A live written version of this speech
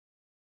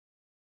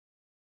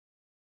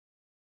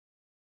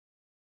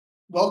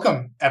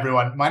Welcome,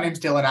 everyone. My name's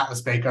Dylan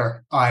Atlas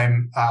Baker.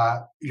 I'm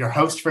your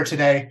host for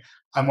today.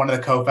 I'm one of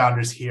the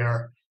co-founders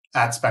here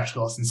at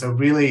Spectacles. And so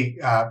really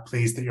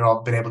pleased that you're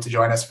all been able to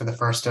join us for the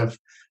first of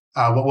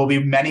what will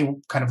be many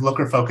kind of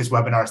Looker-focused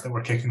webinars that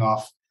we're kicking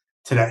off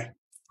today.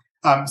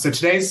 So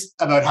today's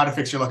about how to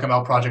fix your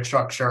LookML project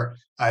structure.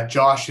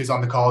 Josh, who's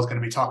on the call, is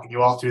going to be talking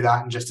you all through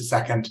that in just a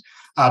second.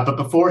 But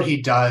before he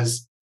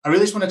does, I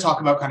really just want to talk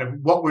about kind of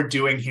what we're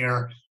doing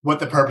here, what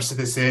the purpose of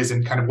this is,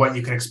 and kind of what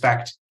you can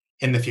expect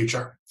in the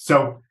future.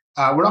 So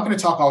we're not going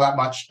to talk all that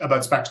much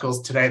about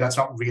Spectacles today. That's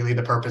not really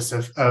the purpose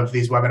of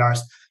these webinars.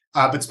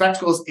 But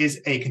Spectacles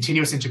is a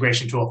continuous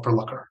integration tool for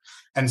Looker.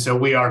 And so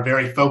we are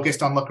very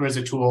focused on Looker as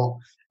a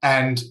tool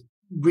and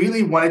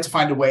really wanted to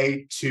find a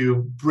way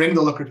to bring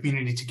the Looker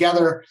community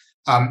together,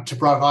 to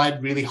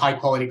provide really high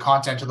quality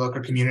content to the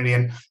Looker community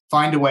and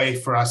find a way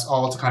for us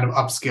all to kind of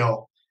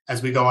upskill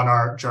as we go on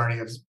our journey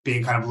of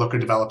being kind of Looker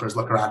developers,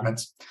 Looker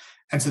admins.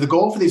 And so the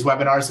goal for these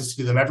webinars is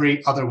to do them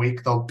every other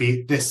week. They'll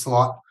be this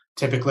slot,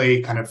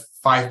 typically kind of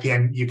 5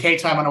 p.m. UK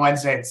time on a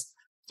Wednesday. It's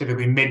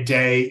typically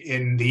midday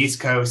in the East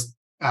Coast,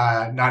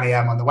 9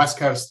 a.m. on the West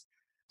Coast,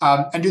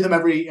 and do them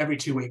every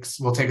 2 weeks.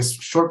 We'll take a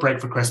short break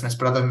for Christmas,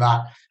 but other than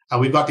that,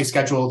 we've got these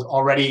scheduled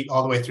already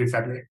all the way through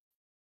February.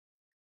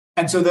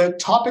 And so the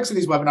topics of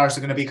these webinars are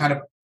going to be kind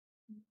of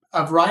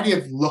a variety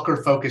of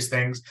Looker-focused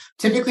things,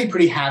 typically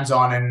pretty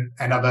hands-on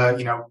and of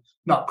a,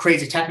 not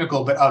crazy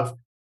technical, but of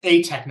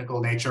a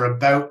technical nature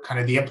about kind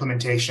of the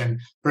implementation,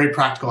 very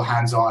practical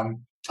hands-on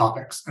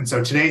topics. And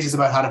so today's is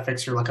about how to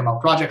fix your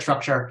LookML project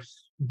structure,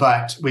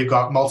 but we've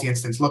got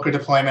multi-instance Looker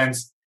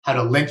deployments, how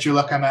to link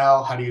your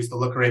LookML, how to use the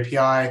Looker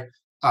API,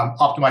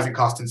 optimizing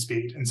cost and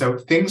speed. And so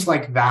things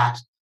like that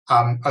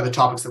are the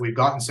topics that we've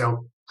got. And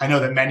so I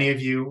know that many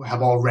of you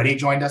have already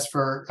joined us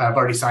have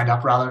already signed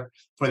up rather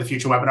for the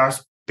future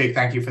webinars. Big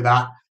thank you for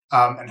that.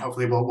 And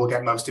hopefully we'll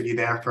get most of you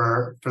there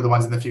for the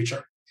ones in the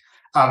future.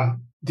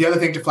 The other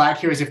thing to flag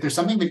here is if there's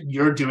something that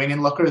you're doing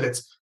in Looker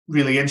that's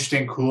really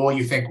interesting, cool,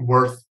 you think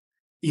worth,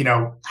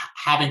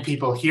 having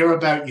people hear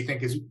about, you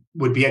think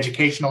would be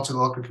educational to the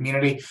Looker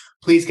community,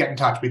 please get in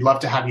touch. We'd love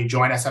to have you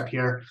join us up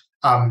here.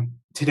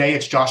 Today,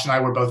 it's Josh and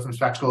I, we're both from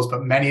Spectacles,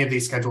 but many of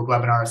these scheduled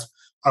webinars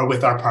are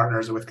with our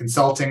partners or with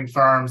consulting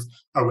firms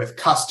or with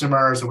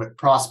customers or with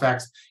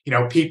prospects,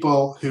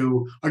 people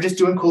who are just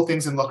doing cool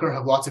things in Looker,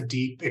 have lots of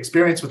deep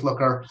experience with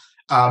Looker.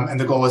 And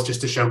the goal is just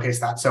to showcase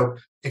that. So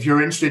if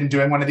you're interested in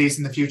doing one of these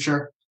in the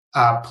future,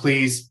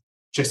 please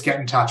just get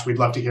in touch. We'd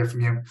love to hear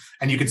from you.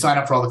 And you can sign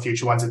up for all the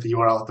future ones at the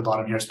URL at the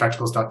bottom here,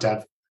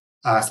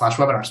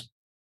 spectacles.dev/webinars.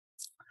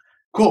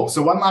 Cool.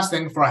 So one last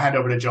thing before I hand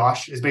over to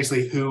Josh is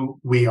basically who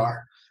we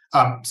are.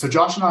 So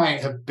Josh and I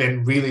have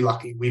been really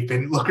lucky. We've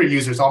been Looker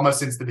users almost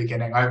since the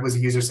beginning. I was a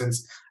user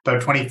since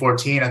about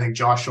 2014. I think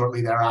Josh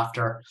shortly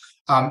thereafter.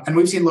 And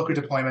we've seen Looker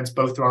deployments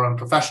both through our own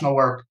professional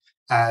work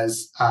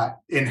as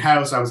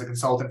in-house. I was a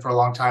consultant for a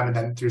long time, and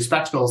then through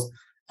Spectacles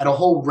at a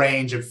whole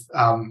range of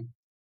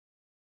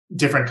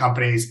different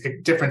companies,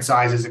 different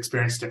sizes,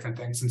 experience different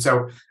things. And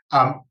so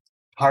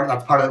part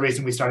of the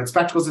reason we started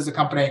Spectacles as a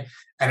company,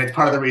 and it's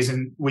part of the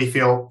reason we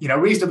feel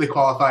reasonably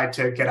qualified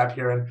to get up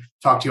here and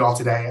talk to you all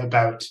today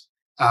about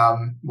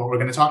what we're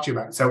going to talk to you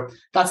about. So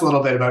that's a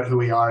little bit about who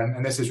we are,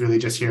 and this is really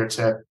just here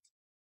to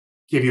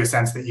give you a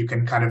sense that you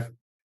can kind of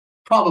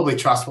probably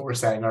trust what we're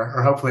saying,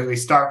 or hopefully at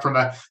least start from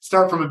a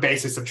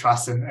basis of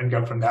trust and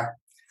go from there.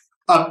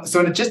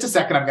 So in just a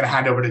second, I'm going to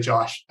hand over to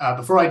Josh.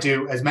 Before I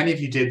do, as many of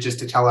you did, just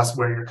to tell us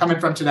where you're coming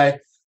from today,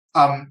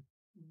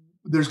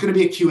 there's going to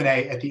be a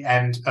Q&A at the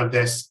end of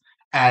this.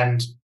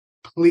 And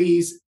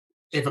please,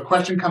 if a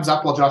question comes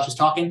up while Josh is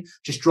talking,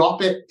 just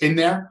drop it in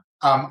there.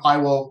 I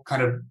will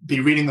kind of be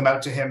reading them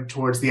out to him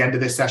towards the end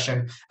of this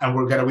session. And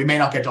we may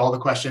not get to all the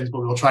questions,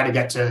 but we'll try to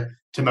get to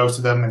most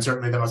of them, and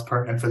certainly the most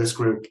pertinent for this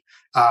group,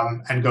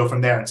 and go from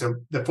there. And so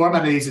the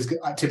format of these is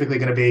typically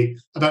going to be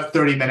about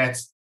 30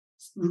 minutes,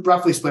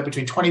 roughly split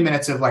between 20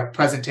 minutes of like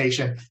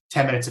presentation,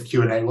 10 minutes of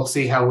Q&A. We'll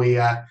see how we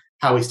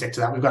stick to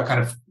that. We've got kind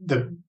of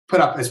the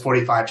put up as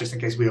 45 just in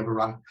case we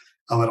overrun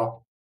a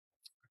little.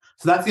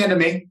 So that's the end of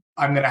me.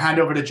 I'm going to hand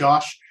over to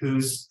Josh,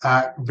 whose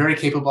very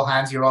capable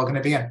hands you're all going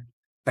to be in.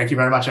 Thank you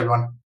very much,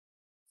 everyone.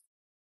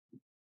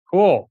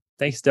 Cool.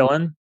 Thanks,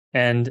 Dylan.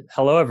 And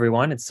hello,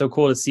 everyone. It's so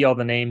cool to see all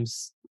the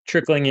names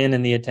trickling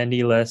in the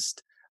attendee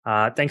list.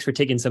 Thanks for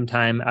taking some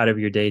time out of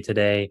your day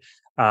today.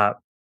 I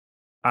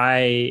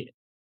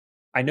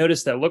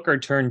noticed that Looker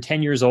turned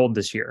 10 years old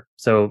this year.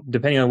 So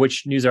depending on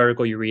which news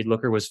article you read,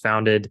 Looker was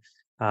founded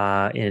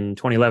in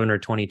 2011 or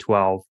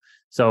 2012.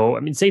 So,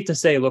 safe to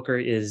say Looker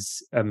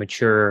is a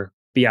mature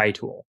BI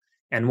tool.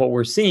 And what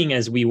we're seeing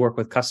as we work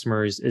with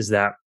customers is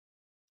that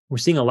we're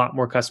seeing a lot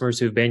more customers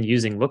who've been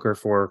using Looker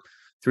for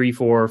 3,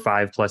 4,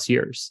 5+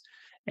 years.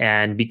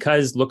 And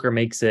because Looker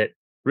makes it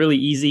really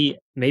easy,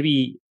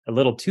 maybe a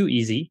little too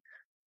easy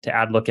to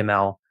add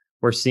LookML,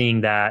 we're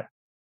seeing that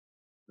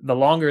the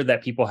longer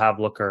that people have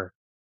Looker,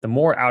 the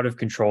more out of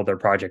control their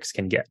projects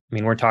can get.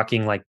 We're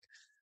talking like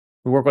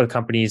we work with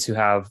companies who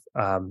have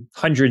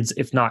hundreds,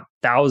 if not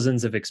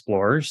thousands of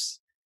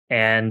explorers,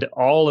 and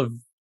all of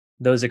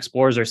those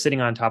explorers are sitting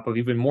on top of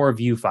even more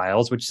view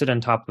files, which sit on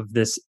top of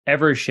this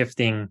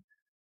ever-shifting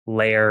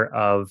layer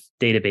of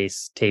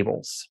database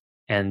tables,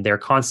 and they're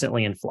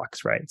constantly in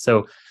flux, right?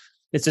 So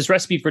it's this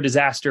recipe for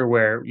disaster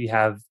where you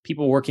have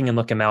people working in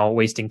LookML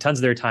wasting tons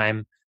of their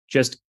time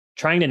just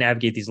trying to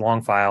navigate these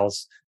long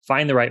files,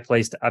 find the right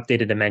place to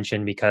update a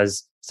dimension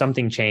because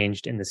something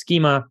changed in the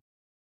schema.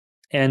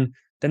 And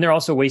then they're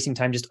also wasting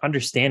time just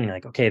understanding,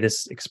 like, okay,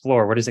 this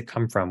Explorer, where does it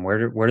come from?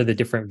 Where are the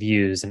different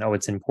views? And oh,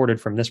 it's imported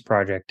from this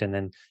project, and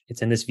then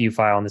it's in this view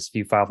file, and this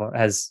view file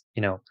has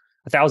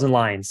 1,000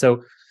 lines.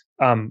 So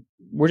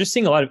we're just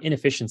seeing a lot of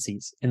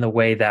inefficiencies in the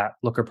way that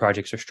Looker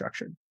projects are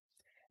structured.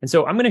 And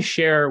so I'm going to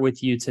share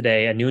with you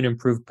today a new and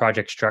improved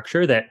project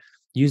structure that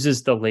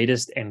uses the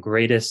latest and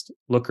greatest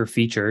Looker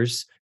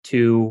features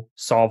to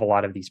solve a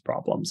lot of these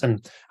problems.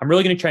 And I'm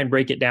really going to try and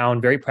break it down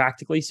very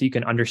practically so you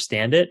can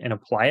understand it and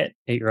apply it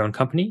at your own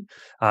company.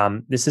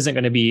 This isn't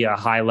going to be a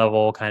high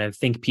level kind of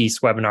think piece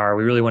webinar.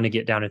 We really want to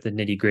get down at the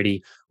nitty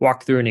gritty,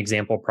 walk through an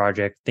example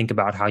project, think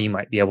about how you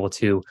might be able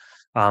to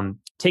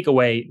take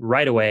away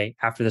right away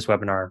after this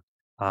webinar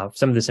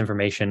some of this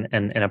information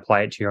and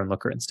apply it to your own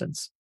Looker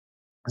instance.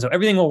 So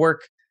everything will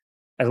work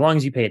as long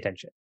as you pay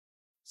attention.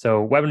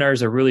 So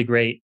webinars are really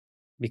great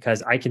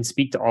because I can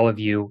speak to all of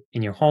you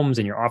in your homes,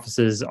 in your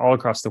offices, all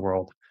across the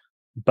world.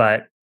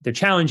 But they're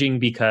challenging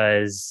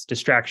because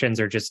distractions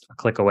are just a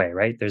click away,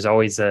 right? There's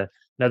always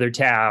another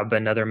tab,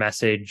 another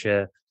message,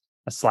 a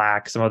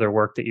Slack, some other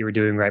work that you were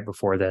doing right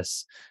before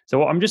this.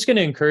 So I'm just going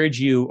to encourage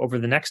you over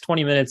the next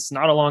 20 minutes,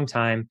 not a long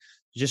time,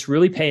 just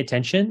really pay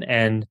attention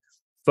and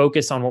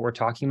focus on what we're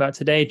talking about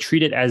today.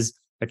 Treat it as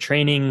a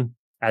training,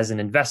 as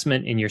an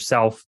investment in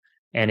yourself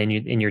and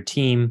in your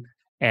team.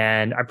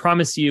 And I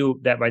promise you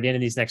that by the end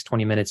of these next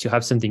 20 minutes, you'll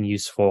have something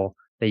useful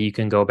that you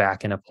can go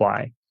back and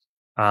apply.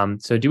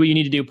 So do what you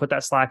need to do. Put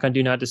that Slack on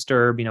Do Not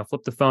Disturb,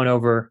 flip the phone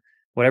over,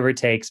 whatever it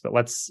takes. But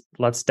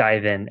let's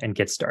dive in and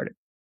get started.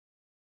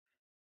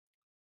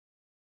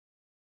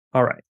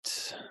 All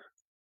right.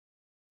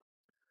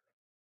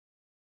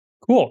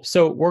 Cool.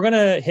 So we're going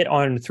to hit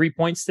on 3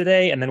 points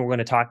today, and then we're going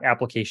to talk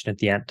application at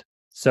the end.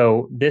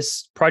 So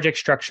this project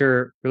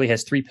structure really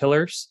has 3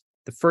 pillars.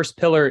 The first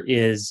pillar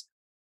is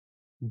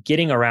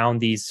getting around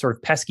these sort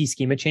of pesky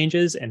schema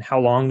changes and how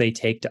long they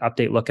take to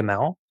update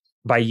LookML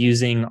by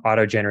using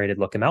auto-generated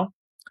LookML.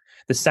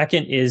 The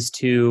second is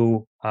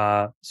to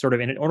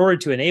in order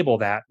to enable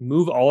that,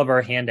 move all of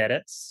our hand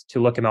edits to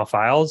LookML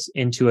files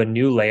into a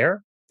new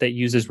layer that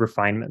uses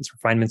refinements.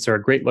 Refinements are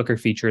a great Looker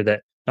feature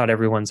that not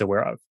everyone's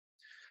aware of.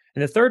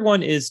 And the third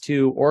one is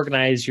to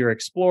organize your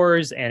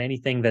explorers and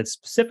anything that's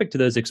specific to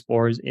those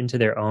explorers into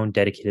their own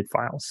dedicated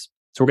files.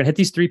 So we're going to hit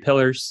these 3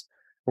 pillars.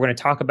 We're going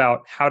to talk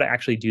about how to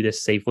actually do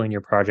this safely in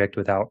your project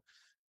without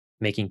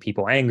making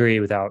people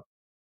angry, without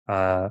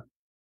having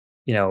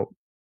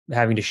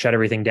to shut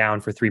everything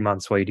down for 3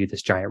 months while you do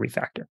this giant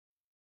refactor.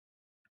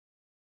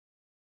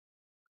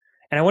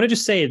 And I want to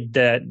just say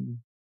that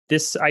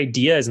this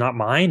idea is not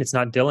mine. It's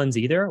not Dylan's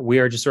either. We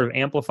are just sort of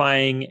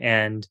amplifying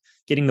and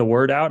getting the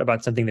word out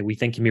about something that we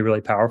think can be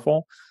really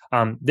powerful.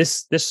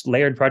 This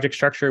layered project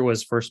structure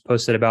was first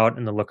posted about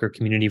in the Looker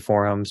community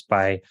forums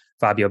by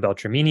Fabio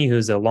Beltramini,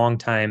 who's a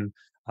longtime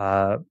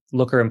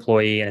Looker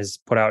employee and has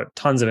put out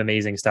tons of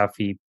amazing stuff.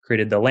 He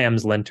created the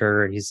Lambs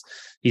linter, and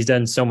he's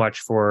done so much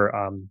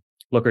for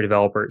Looker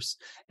developers.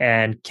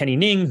 And Kenny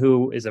Ning,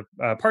 who is a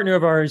partner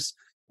of ours,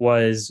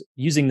 was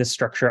using this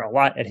structure a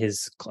lot at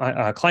his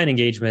client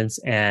engagements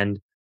and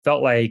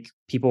felt like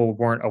people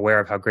weren't aware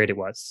of how great it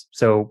was.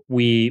 So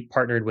we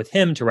partnered with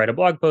him to write a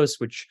blog post,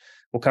 which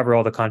will cover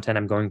all the content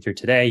I'm going through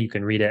today. You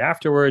can read it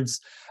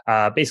afterwards,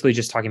 basically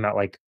just talking about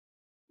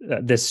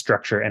this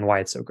structure and why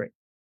it's so great.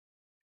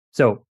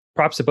 So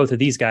props to both of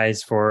these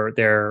guys for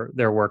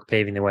their work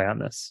paving the way on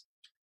this.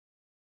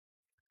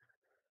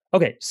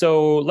 Okay,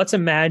 so let's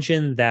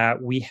imagine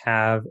that we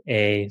have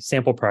a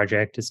sample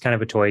project. It's kind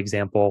of a toy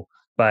example,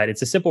 but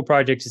it's a simple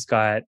project. It's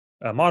got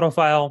a model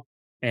file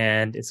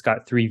and it's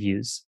got 3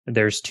 views.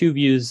 There's 2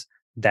 views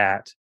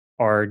that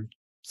are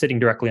sitting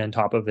directly on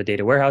top of the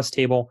data warehouse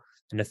table,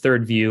 and a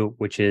third view,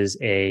 which is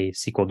a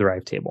SQL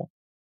derived table.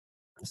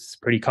 This is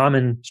a pretty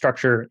common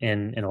structure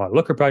in a lot of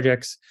Looker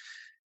projects.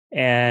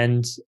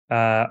 And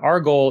our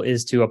goal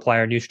is to apply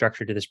our new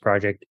structure to this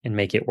project and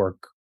make it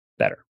work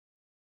better.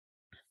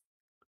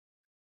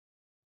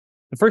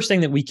 The first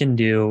thing that we can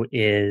do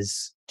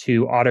is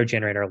to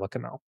auto-generate our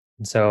LookML.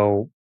 And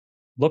so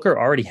Looker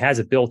already has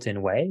a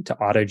built-in way to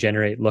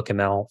auto-generate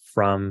LookML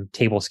from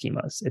table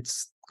schemas.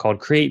 It's called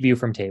create view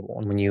from table.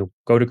 And when you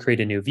go to create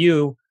a new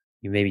view,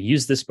 you maybe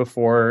used this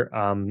before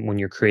when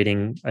you're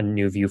creating a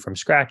new view from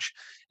scratch.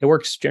 It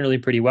works generally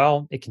pretty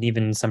well. It can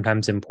even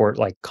sometimes import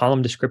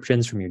column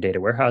descriptions from your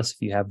data warehouse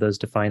if you have those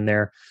defined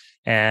there.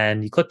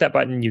 And you click that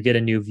button, you get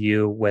a new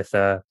view with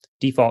a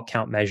default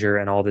count measure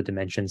and all the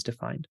dimensions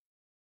defined.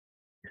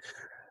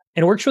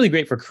 And it works really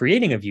great for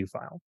creating a view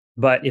file.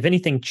 But if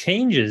anything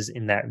changes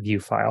in that view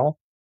file,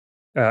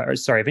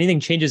 if anything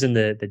changes in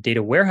the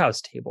data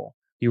warehouse table,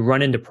 you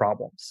run into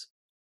problems.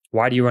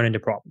 Why do you run into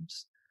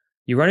problems?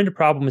 You run into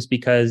problems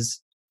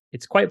because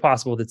it's quite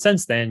possible that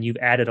since then you've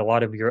added a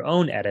lot of your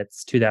own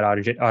edits to that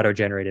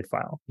auto-generated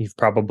file. You've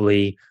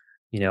probably,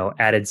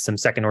 added some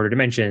second order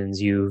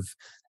dimensions. You've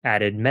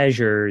added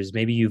measures.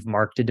 Maybe you've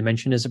marked a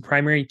dimension as a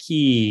primary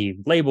key,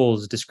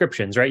 labels,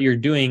 descriptions, right? You're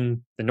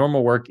doing the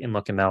normal work in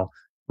LookML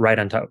right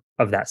on top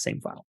of that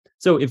same file.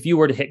 So if you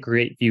were to hit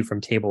create view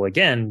from table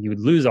again, you would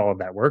lose all of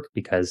that work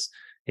because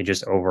it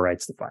just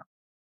overwrites the file.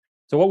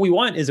 So what we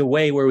want is a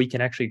way where we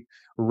can actually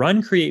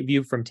run create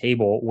view from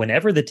table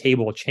whenever the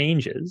table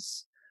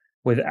changes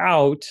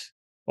without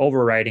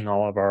overwriting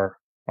all of our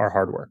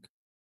hard work.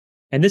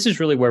 And this is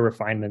really where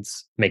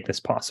refinements make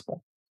this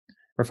possible.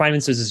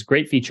 Refinements is this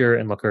great feature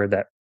in Looker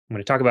that I'm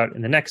going to talk about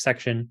in the next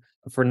section.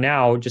 But for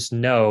now, just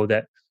know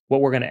that what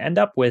we're going to end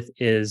up with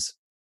is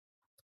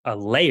a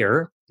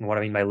layer. And what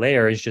I mean by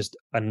layer is just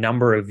a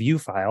number of view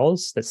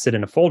files that sit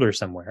in a folder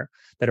somewhere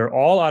that are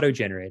all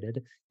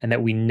auto-generated and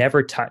that we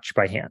never touch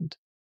by hand.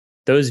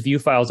 Those view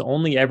files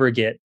only ever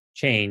get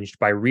changed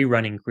by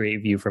rerunning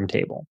create view from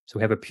table. So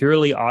we have a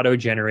purely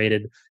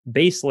auto-generated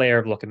base layer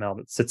of LookML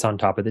that sits on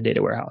top of the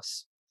data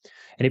warehouse.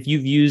 And if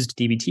you've used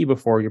DBT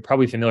before, you're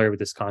probably familiar with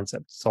this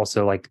concept. It's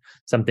also like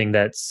something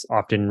that's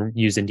often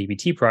used in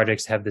DBT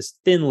projects to have this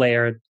thin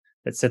layer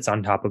that sits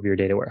on top of your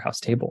data warehouse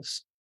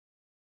tables.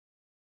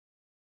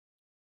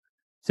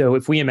 So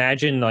if we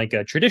imagine like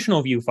a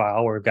traditional view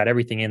file where we've got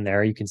everything in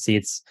there, you can see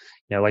it's,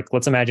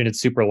 let's imagine it's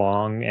super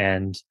long,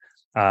 and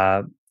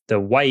the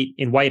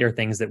white are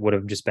things that would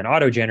have just been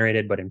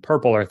auto-generated, but in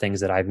purple are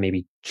things that I've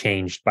maybe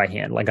changed by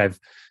hand. Like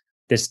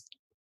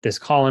this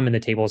column in the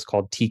table is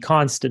called T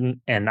constant,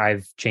 and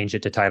I've changed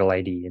it to title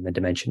ID in the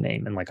dimension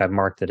name. And I've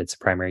marked that it's a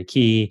primary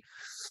key.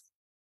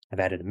 I've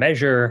added a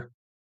measure.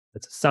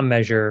 That's a sum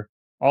measure.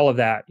 All of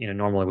that,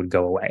 normally would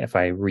go away if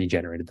I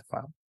regenerated the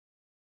file.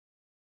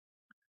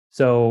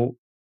 So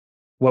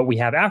what we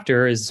have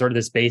after is sort of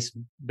this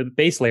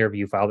base layer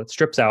view file that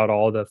strips out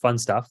all the fun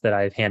stuff that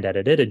I've hand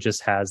edited. It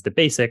just has the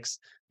basics.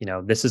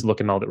 This is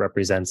LookML that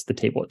represents the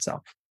table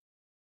itself.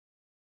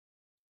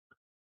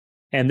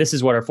 And this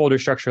is what our folder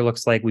structure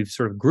looks like. We've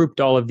sort of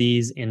grouped all of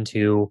these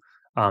into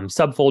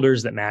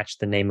subfolders that match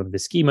the name of the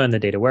schema in the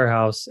data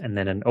warehouse, and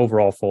then an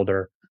overall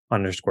folder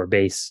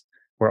 _base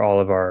where all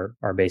of our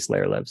base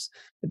layer lives.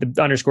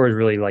 The underscore is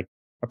really like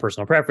a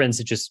personal preference.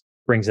 It just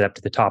brings it up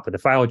to the top of the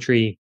file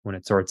tree when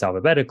it sorts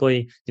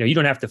alphabetically. You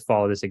don't have to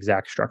follow this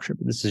exact structure,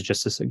 but this is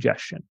just a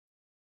suggestion.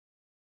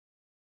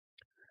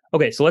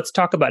 Okay, so let's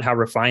talk about how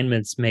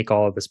refinements make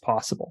all of this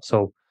possible.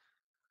 So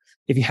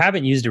if you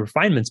haven't used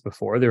refinements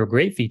before, they're a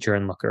great feature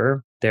in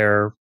Looker.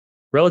 They're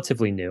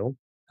relatively new,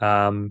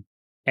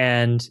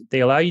 and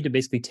they allow you to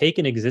basically take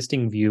an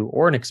existing view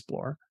or an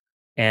explore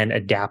and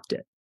adapt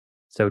it.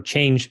 So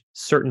change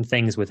certain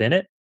things within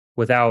it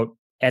without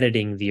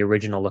editing the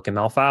original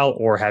LookML file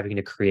or having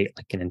to create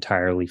like an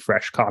entirely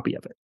fresh copy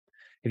of it.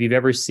 If you've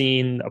ever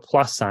seen a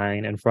plus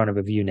sign in front of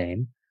a view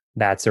name,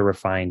 that's a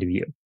refined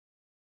view.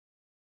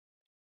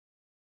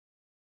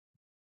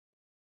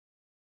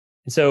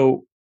 And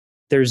so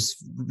there's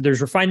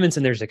refinements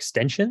and there's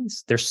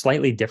extensions. They're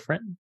slightly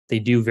different. They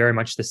do very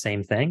much the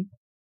same thing.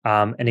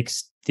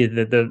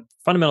 The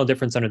fundamental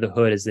difference under the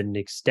hood is that an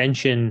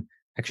extension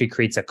actually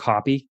creates a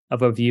copy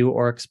of a view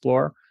or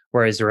explore,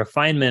 whereas a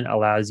refinement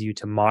allows you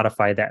to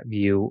modify that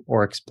view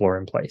or explore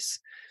in place.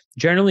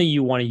 Generally,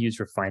 you want to use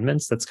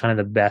refinements. That's kind of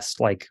the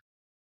best,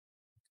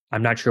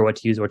 I'm not sure what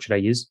to use. What should I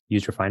use?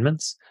 Use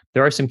refinements.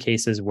 There are some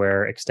cases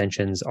where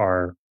extensions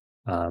are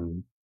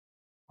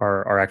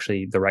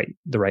actually the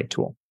right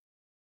tool.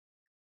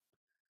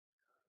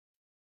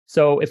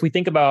 So if we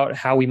think about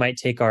how we might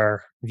take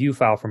our view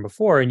file from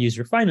before and use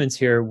refinements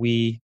here,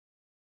 we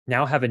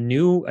now have a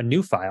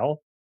new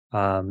file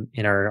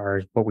in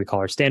our what we call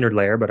our standard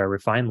layer, but our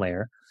refined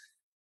layer.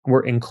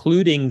 We're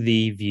including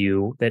the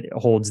view that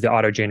holds the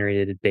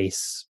auto-generated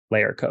base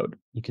layer code.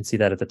 You can see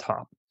that at the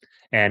top.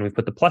 And we've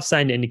put the plus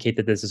sign to indicate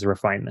that this is a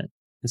refinement.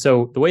 And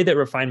so the way that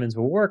refinements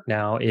will work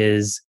now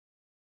is,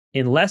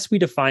 unless we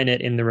define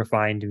it in the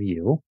refined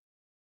view,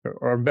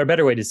 or a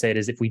better way to say it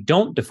is, if we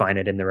don't define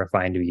it in the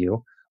refined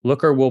view,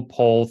 Looker will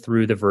pull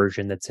through the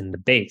version that's in the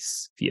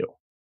base view.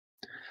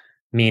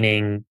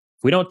 Meaning,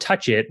 if we don't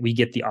touch it, we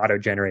get the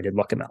auto-generated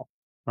LookML.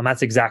 And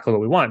that's exactly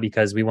what we want,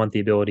 because we want the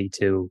ability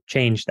to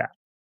change that.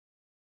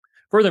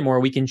 Furthermore,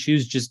 we can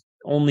choose just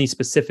only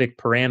specific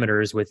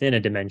parameters within a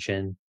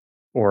dimension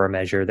or a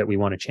measure that we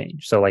want to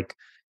change. So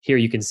here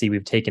you can see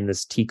we've taken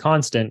this T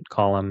constant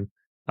column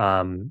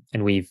and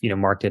we've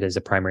marked it as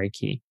a primary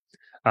key.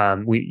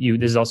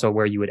 This is also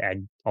where you would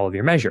add all of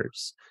your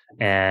measures,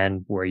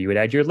 and where you would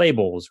add your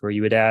labels, where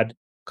you would add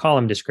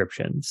column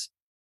descriptions.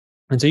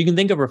 And so you can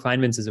think of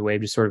refinements as a way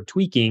of just sort of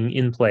tweaking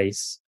in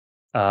place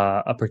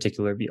a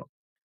particular view.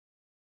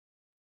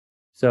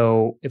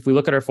 So if we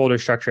look at our folder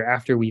structure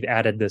after we've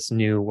added this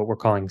new, what we're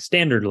calling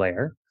standard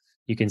layer,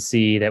 you can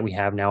see that we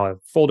have now a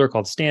folder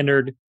called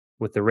standard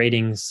with the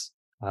ratings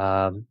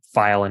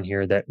file in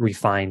here that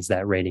refines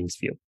that ratings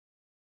view.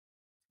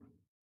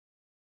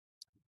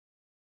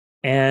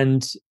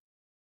 And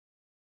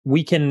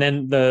we can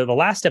then, the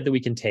last step that we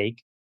can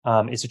take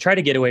is to try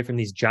to get away from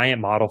these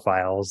giant model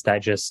files that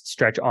just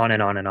stretch on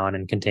and on and on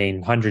and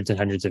contain hundreds and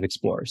hundreds of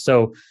explorers.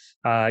 So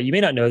you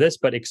may not know this,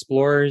 but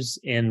explorers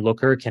in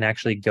Looker can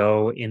actually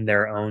go in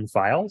their own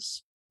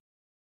files.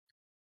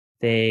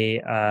 They,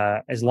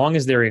 as long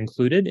as they're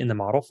included in the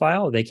model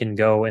file, they can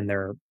go in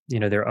their,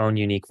 their own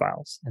unique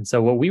files. And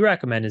so what we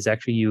recommend is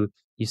actually you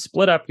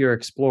split up your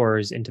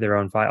explorers into their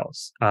own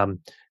files.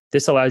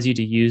 This allows you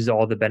to use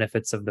all the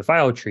benefits of the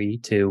file tree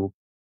to,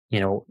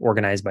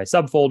 organize by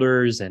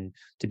subfolders and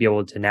to be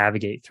able to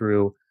navigate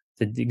through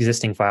the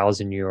existing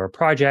files in your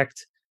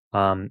project.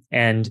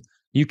 And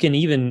you can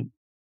even,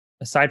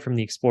 aside from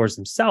the explorers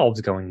themselves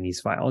going in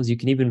these files, you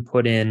can even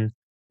put in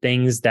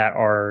things that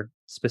are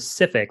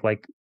specific,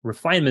 like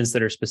refinements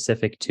that are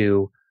specific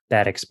to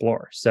that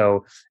explorer.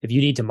 So if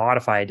you need to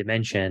modify a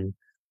dimension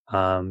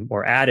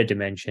or add a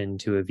dimension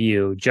to a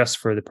view just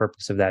for the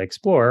purpose of that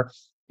explorer,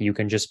 you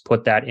can just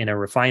put that in a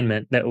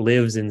refinement that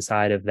lives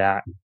inside of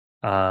that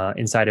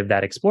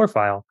explorer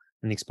file,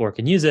 and the explorer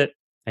can use it,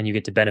 and you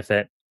get to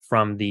benefit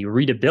from the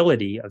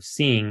readability of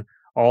seeing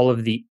all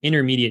of the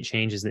intermediate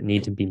changes that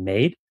need to be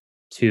made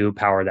to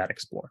power that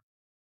explorer.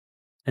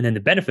 And then the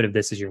benefit of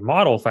this is your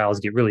model files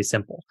get really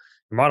simple.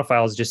 Your model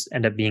files just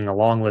end up being a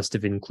long list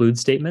of include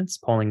statements,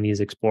 pulling these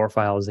explorer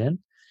files in,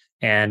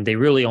 and they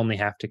really only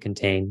have to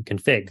contain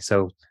config.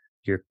 So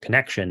your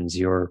connections,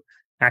 your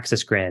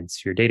access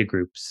grants, your data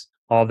groups,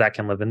 all of that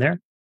can live in there,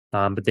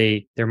 but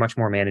they're much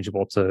more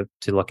manageable to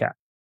look at.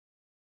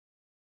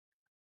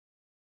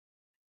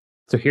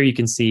 So here you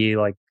can see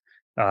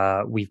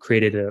we've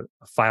created a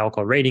file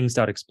called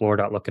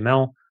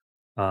ratings.explore.lookml.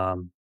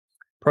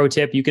 Pro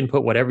tip, you can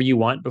put whatever you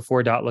want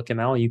before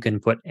 .lookml. You can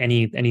put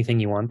anything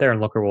you want there,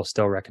 and Looker will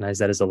still recognize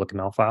that as a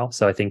lookml file.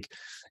 So I think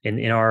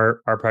in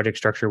our project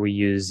structure, we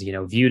use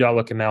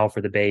view.lookml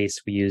for the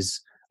base, we use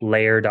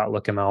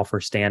layer.lookml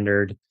for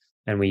standard,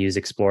 and we use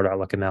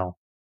explore.lookml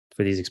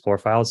for these explore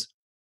files.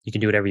 You can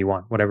do whatever you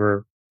want,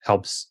 whatever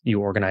helps you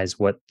organize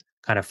what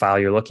kind of file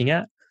you're looking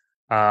at.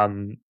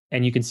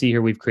 And you can see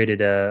here we've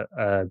created a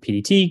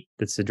PDT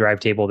that's a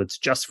drive table that's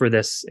just for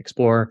this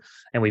explorer,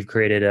 and we've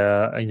created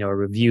a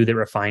review that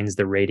refines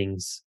the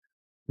ratings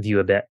view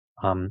a bit.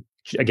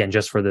 Again,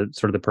 just for the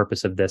sort of the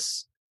purpose of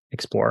this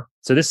explorer.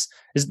 So this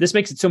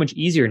makes it so much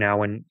easier now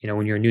when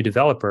you're a new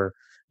developer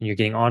and you're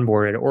getting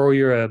onboarded, or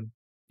you're a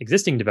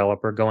existing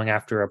developer going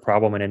after a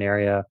problem in an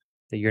area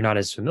that you're not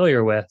as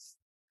familiar with.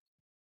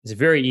 It's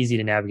very easy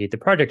to navigate the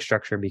project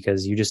structure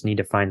because you just need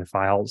to find the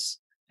files,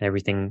 and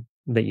everything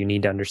that you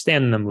need to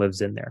understand them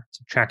lives in there.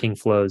 So tracking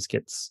flows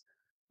gets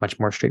much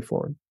more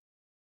straightforward.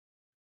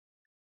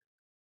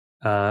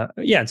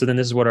 And so then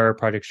this is what our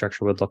project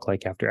structure would look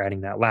like after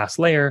adding that last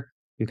layer.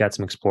 We've got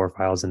some Explorer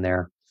files in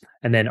there.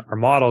 And then our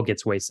model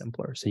gets way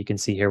simpler. So you can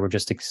see here, we're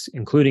just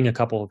including a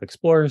couple of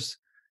Explorers.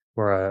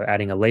 We're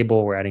adding a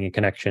label, we're adding a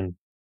connection,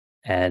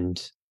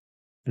 and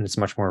it's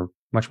much more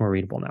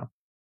readable now.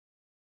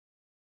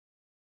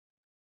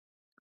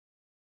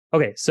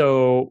 Okay,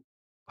 so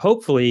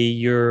hopefully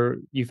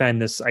you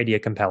find this idea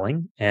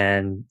compelling,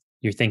 and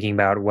you're thinking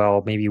about,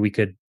 well, maybe we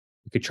could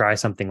try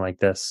something like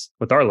this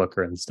with our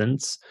Looker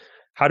instance.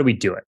 How do we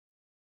do it?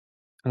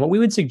 And what we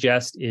would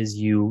suggest is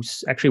you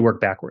actually work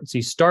backwards. So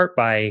you start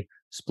by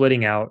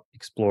splitting out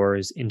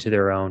explorers into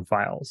their own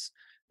files.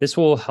 This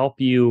will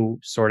help you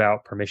sort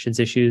out permissions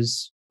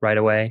issues right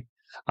away.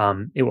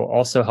 It will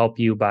also help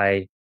you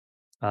by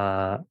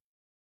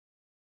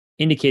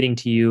indicating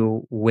to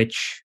you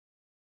which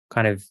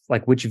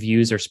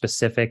views are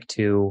specific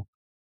to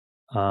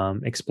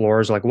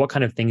explorers, like what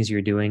kind of things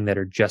you're doing that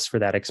are just for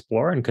that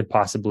explorer and could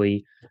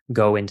possibly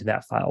go into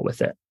that file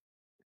with it.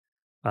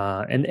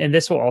 And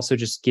this will also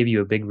just give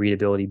you a big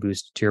readability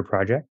boost to your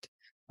project.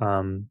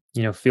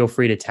 Feel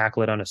free to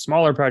tackle it on a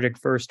smaller project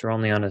first, or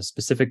only on a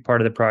specific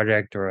part of the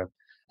project, or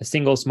a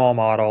single small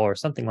model or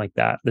something like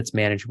that that's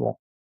manageable.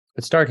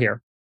 But start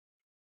here.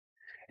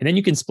 And then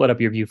you can split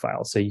up your view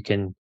files. So you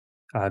can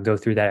go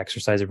through that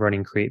exercise of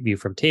running create view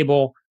from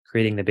table,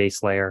 creating the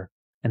base layer,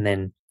 and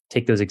then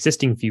take those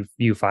existing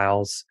view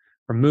files,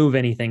 remove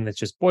anything that's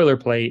just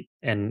boilerplate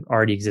and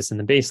already exists in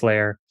the base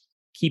layer,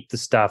 keep the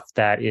stuff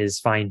that is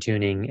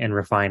fine-tuning and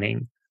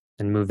refining,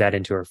 and move that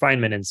into a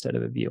refinement instead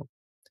of a view.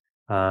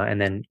 And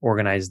then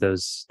organize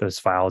those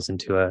files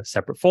into a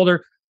separate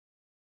folder.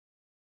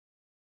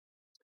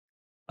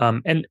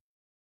 And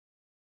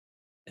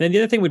then the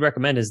other thing we'd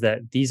recommend is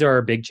that these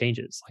are big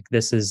changes. Like,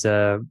 this is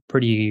could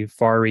be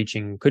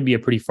a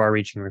pretty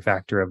far-reaching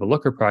refactor of a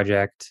Looker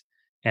project,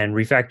 and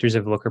refactors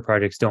of Looker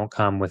projects don't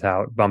come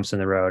without bumps in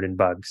the road and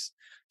bugs.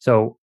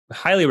 So I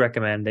highly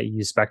recommend that you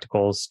use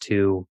Spectacles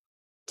to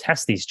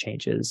test these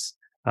changes,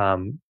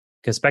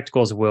 because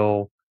Spectacles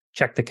will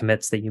check the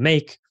commits that you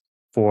make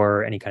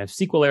for any kind of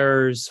SQL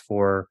errors,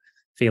 for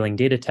failing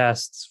data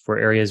tests, for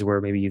areas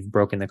where maybe you've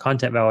broken the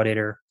content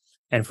validator.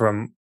 And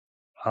from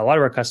a lot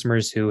of our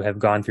customers who have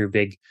gone through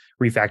big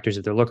refactors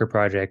of their Looker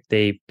project,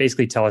 they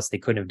basically tell us they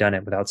couldn't have done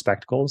it without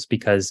Spectacles,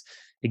 because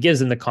it gives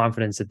them the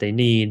confidence that they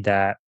need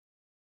that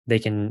they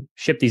can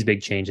ship these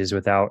big changes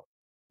without,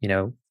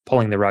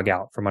 pulling the rug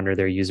out from under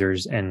their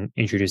users and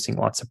introducing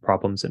lots of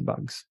problems and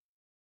bugs.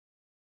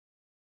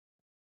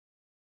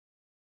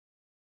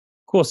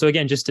 Cool. So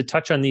again, just to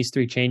touch on these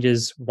three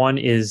changes, one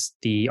is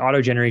the auto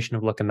generation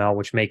of LookML,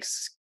 which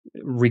makes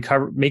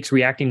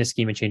reacting to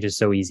schema changes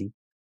so easy.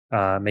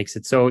 Makes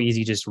it so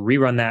easy. Just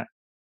rerun that,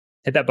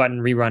 hit that button,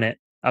 rerun it,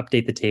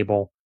 update the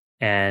table,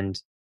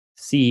 and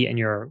see in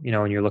your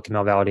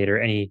LookML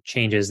validator any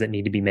changes that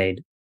need to be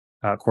made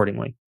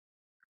accordingly.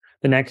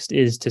 The next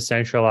is to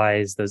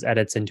centralize those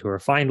edits into a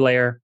refined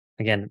layer.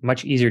 Again,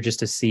 much easier just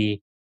to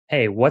see,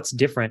 hey, what's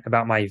different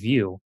about my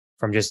view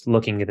from just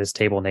looking at this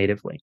table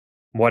natively?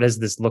 What has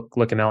this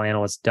LookML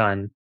analyst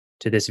done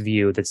to this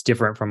view that's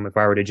different from if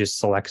I were to just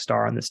select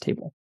star on this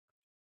table?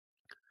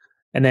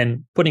 And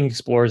then putting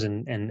explorers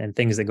and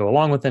things that go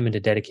along with them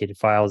into dedicated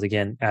files,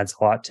 again, adds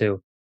a lot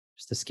to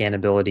just the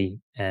scannability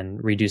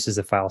and reduces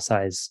the file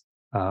size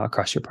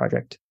across your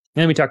project.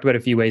 And then we talked about a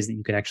few ways that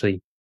you can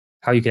actually,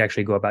 how you could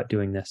actually go about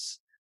doing this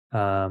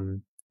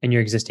in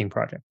your existing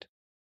project.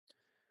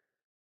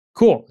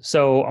 Cool.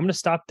 So I'm going to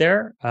stop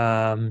there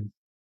and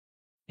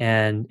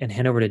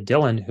hand over to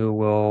Dylan, who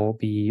will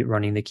be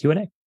running the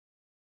Q&A.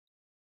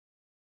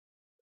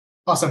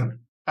 Awesome.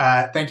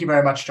 Thank you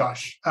very much,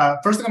 Josh.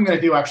 First thing I'm going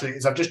to do actually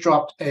is I've just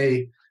dropped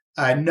a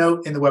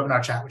note in the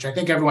webinar chat, which I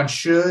think everyone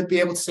should be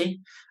able to see,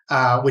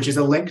 which is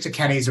a link to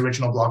Kenny's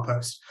original blog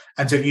post.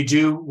 And so if you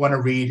do want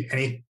to read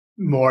any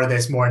more of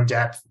this more in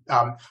depth,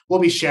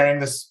 we'll be sharing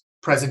this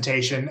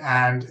presentation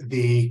and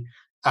the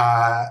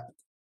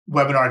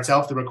webinar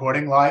itself, the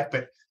recording live,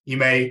 but you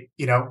may,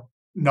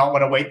 not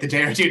want to wait the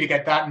day or two to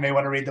get that and may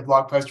want to read the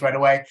blog post right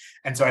away.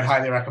 And so I'd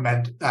highly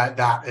recommend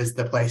that as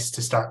the place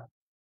to start.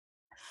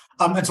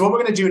 And so what we're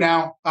going to do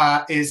now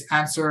is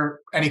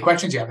answer any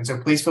questions you have. And so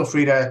please feel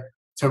free to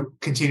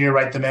continue to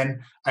write them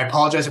in. I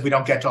apologize if we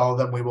don't get to all of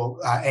them. We will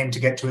aim to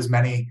get to as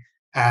many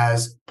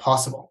as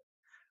possible.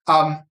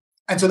 And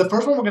so the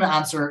first one we're going to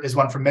answer is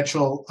one from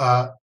Mitchell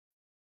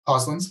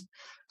Hoslins.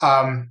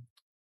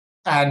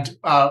 And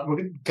we're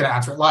going to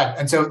answer it live.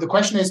 And so the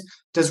question is,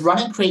 does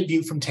running create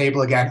view from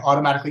table again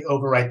automatically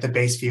overwrite the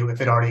base view if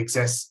it already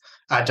exists?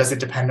 Does it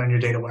depend on your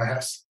data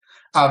warehouse?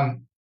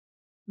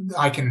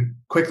 I can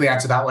quickly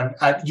answer that one.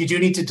 You do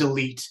need to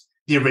delete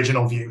the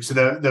original view. So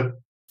the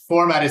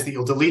format is that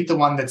you'll delete the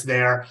one that's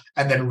there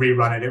and then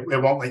rerun it.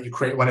 It won't let you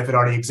create one if it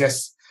already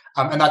exists.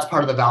 And that's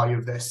part of the value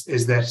of this,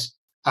 is that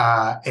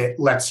it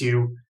lets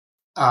you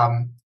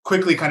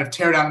quickly kind of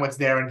tear down what's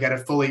there and get a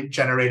fully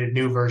generated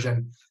new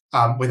version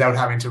without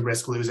having to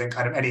risk losing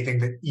kind of anything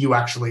that you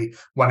actually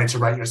wanted to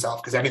write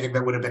yourself, because anything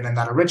that would have been in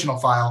that original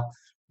file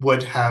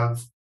would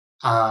have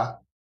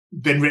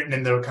been written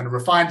in the kind of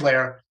refined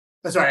layer.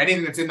 Sorry,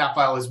 anything that's in that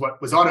file is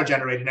what was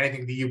auto-generated.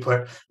 Anything that you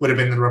put would have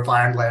been in the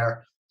refined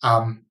layer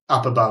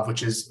up above,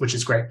 which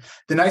is great.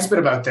 The nice bit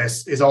about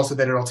this is also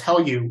that it'll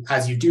tell you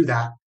as you do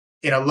that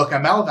in a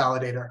LookML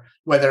validator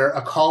whether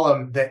a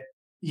column that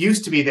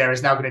used to be there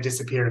is now going to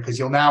disappear, because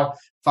you'll now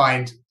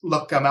find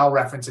LookML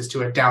references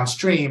to it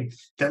downstream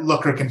that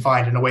Looker can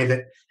find in a way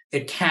that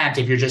it can't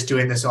if you're just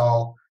doing this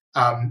all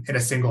in a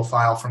single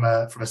file from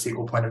a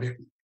SQL point of view.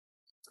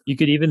 You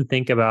could even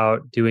think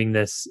about doing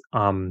this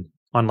on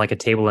like a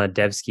table in a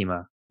dev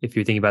schema. If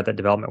you're thinking about that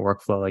development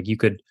workflow, like you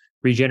could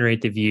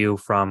regenerate the view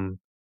from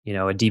a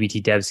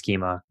DBT dev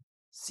schema,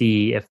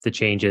 see if the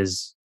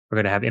changes are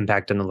going to have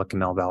impact on the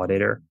LookML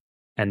validator,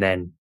 and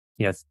then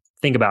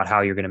think about how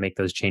you're going to make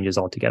those changes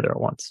all together at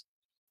once.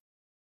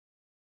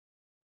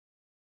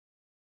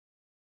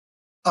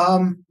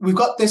 We've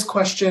got this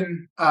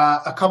question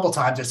a couple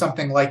times, or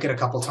something like it a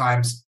couple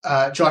times.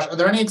 Josh, are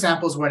there any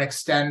examples where an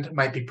extend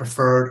might be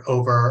preferred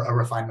over a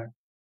refinement?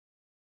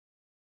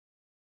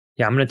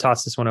 Yeah, I'm going to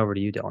toss this one over to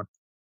you, Dylan.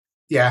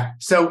 Yeah.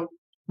 So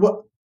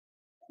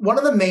one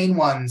of the main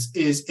ones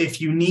is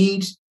if you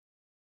need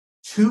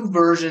two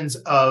versions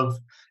of,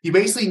 you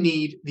basically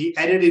need the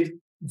edited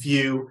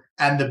view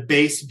and the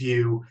base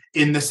view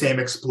in the same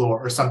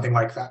Explorer or something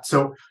like that.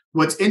 So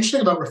what's interesting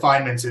about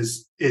refinements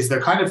is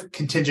they're kind of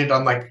contingent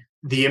on like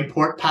the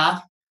import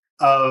path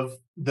of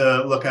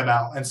the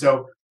LookML. And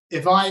so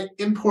if I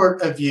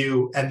import a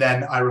view and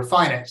then I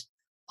refine it,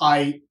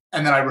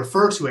 and then I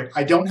refer to it,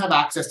 I don't have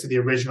access to the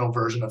original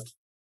version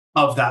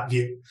of that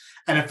view.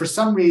 And if for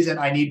some reason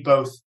I need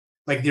both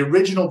like the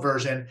original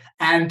version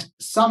and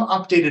some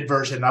updated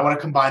version, I want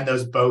to combine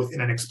those both in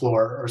an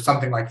Explorer or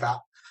something like that.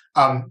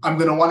 I'm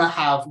going to want to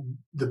have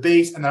the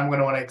base, and then I'm going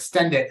to want to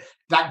extend it.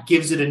 That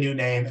gives it a new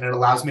name, and it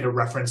allows me to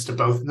reference to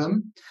both of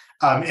them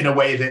in a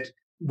way that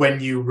when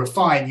you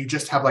refine, you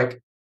just have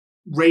like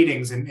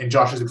ratings in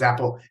Josh's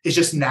example is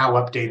just now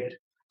updated.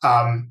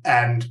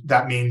 And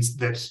that means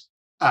that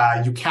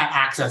you can't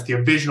access the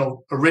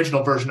original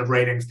version of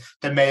ratings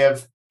that may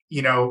have,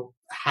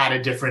 had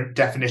a different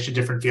definition,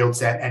 different field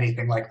set,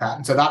 anything like that.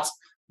 And so that's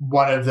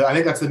I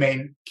think that's the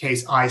main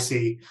case I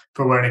see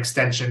for where an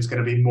extension is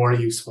going to be more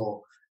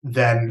useful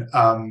than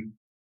a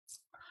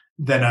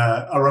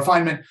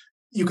refinement.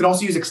 You can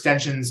also use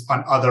extensions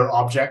on other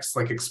objects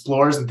like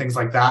explorers and things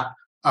like that.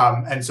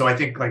 And so I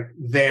think like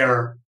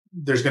there,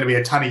 there's going to be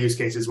a ton of use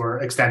cases where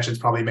extensions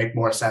probably make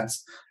more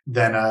sense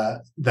than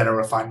a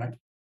refinement.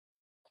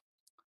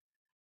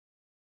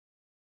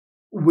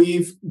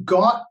 We've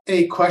got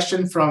a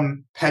question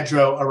from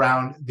Pedro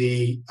around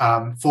the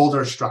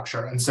folder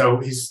structure. And so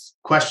his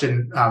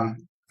question,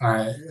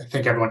 I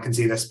think everyone can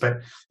see this,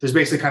 but there's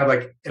basically kind of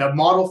like in a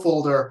model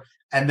folder.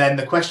 And then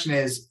the question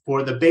is,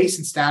 for the base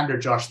and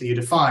standard, Josh, that you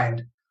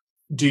defined,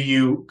 do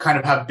you kind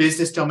of have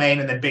business domain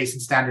and then base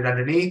and standard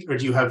underneath? Or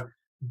do you have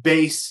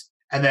base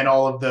and then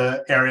all of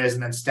the areas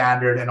and then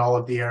standard and all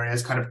of the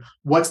areas? Kind of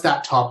what's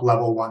that top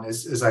level one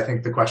is I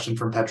think the question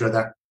from Pedro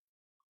there.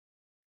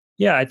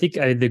 Yeah, I think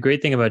the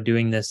great thing about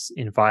doing this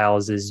in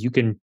files is you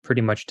can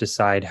pretty much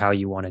decide how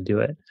you want to do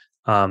it.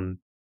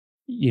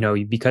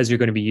 Because you're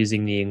going to be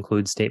using the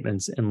include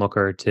statements in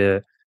Looker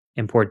to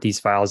import these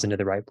files into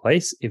the right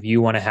place. If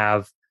you want to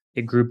have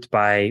it grouped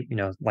by,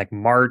 like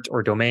Mart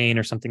or domain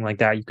or something like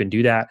that, you can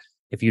do that.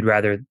 If you'd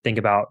rather think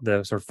about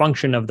the sort of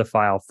function of the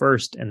file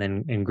first and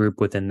then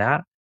group within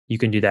that, you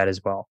can do that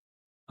as well.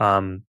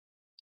 I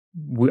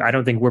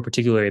don't think we're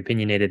particularly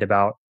opinionated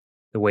about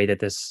the way that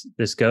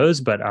this goes,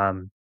 but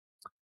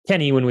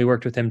Kenny, when we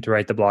worked with him to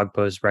write the blog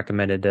post,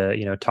 recommended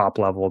top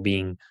level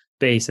being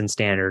base and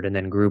standard, and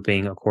then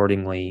grouping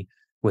accordingly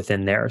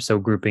within there. So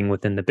grouping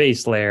within the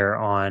base layer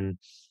on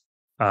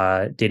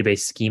database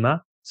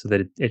schema, so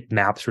that it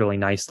maps really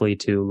nicely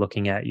to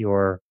looking at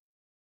your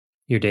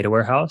data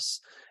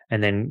warehouse,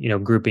 and then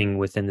grouping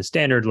within the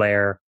standard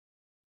layer,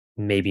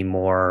 maybe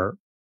more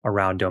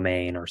around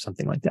domain or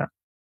something like that.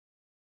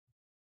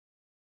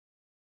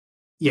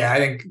 Yeah, I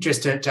think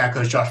just to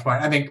echo Josh's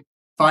point, I think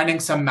finding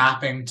some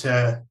mapping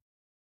to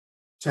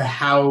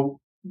how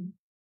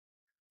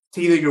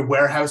to either your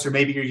warehouse, or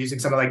maybe you're using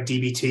something like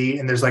DBT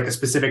and there's like a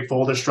specific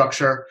folder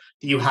structure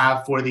that you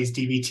have for these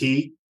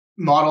DBT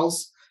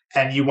models,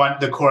 and you want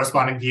the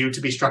corresponding view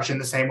to be structured in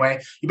the same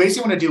way. You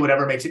basically want to do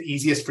whatever makes it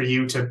easiest for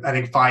you to, I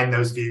think, find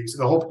those views.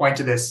 The whole point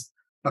of this,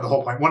 not the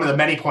whole point, one of the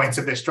many points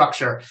of this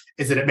structure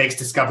is that it makes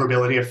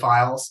discoverability of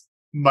files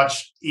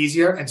much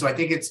easier. And so I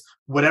think it's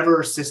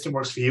whatever system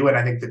works for you. And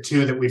I think the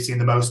two that we've seen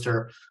the most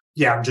are,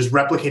 just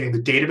replicating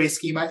the database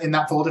schema in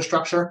that folder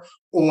structure,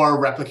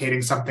 or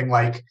replicating something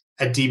like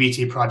a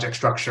DBT project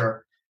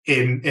structure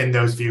in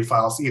those view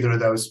files. Either of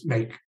those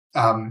make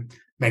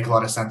a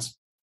lot of sense.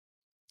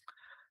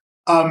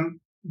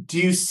 Do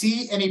you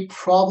see any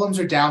problems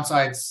or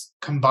downsides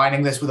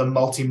combining this with a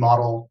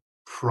multi-model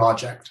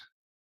project?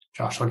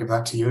 Josh, I'll give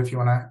that to you if you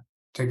want to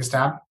take a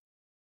stab.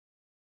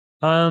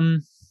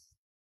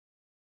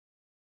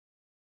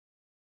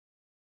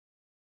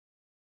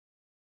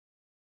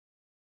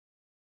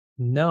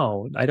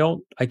 No,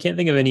 I can't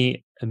think of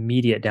any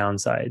immediate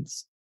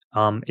downsides.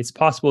 It's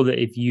possible that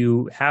if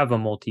you have a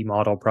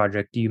multi-model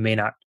project, you may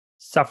not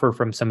suffer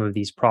from some of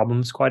these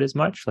problems quite as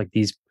much. Like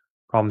these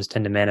problems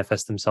tend to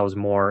manifest themselves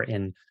more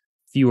in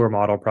fewer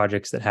model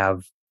projects that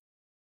have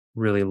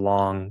really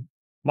long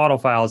model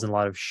files and a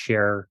lot of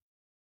share.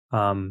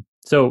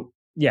 So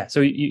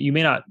you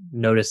may not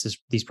notice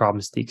these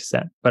problems to the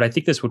extent, but I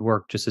think this would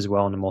work just as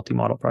well in a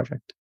multi-model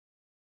project.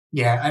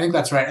 Yeah, I think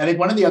that's right. I think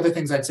one of the other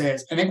things I'd say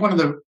is, I think one of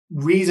the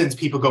reasons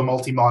people go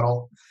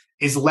multi-model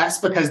is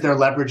less because they're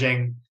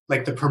leveraging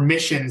like the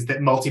permissions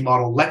that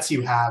multi-model lets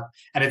you have,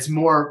 and it's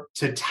more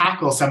to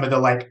tackle some of the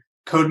like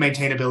code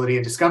maintainability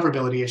and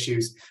discoverability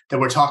issues that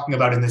we're talking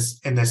about in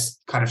this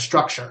kind of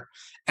structure.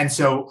 And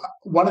so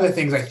one of the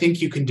things I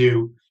think you can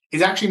do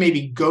is actually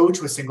maybe go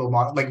to a single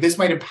model. Like this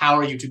might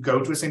empower you to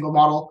go to a single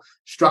model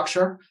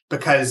structure,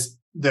 because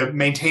the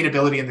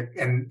maintainability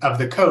of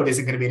the code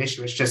isn't going to be an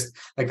issue. It's just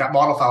like that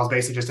model file is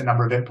basically just a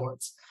number of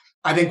imports.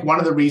 I think one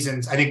of the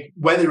reasons, I think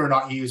whether or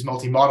not you use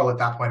multi-model at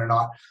that point or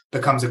not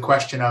becomes a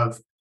question of,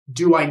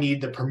 do I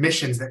need the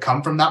permissions that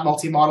come from that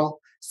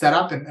multi-model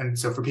setup? And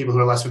so for people who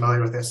are less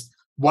familiar with this,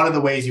 one of the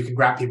ways you can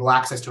grant people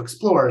access to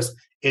explorers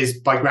is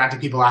by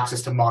granting people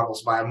access to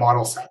models via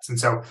model sets. And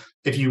so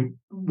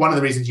one of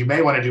the reasons you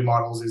may want to do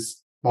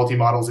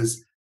multi-models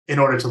is in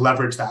order to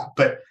leverage that.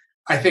 But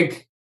I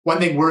think one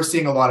thing we're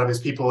seeing a lot of is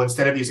people,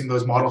 instead of using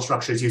those model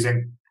structures,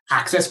 using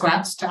access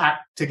grants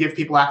to give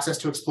people access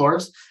to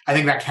explorers. I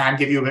think that can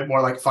give you a bit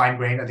more like fine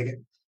grained. I think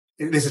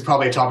this is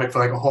probably a topic for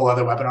like a whole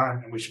other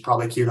webinar, and we should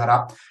probably queue that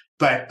up.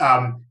 But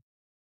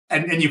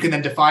and you can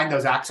then define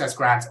those access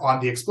grants on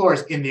the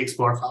explorers in the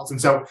explorer files. And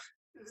so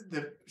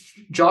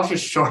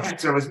Josh's short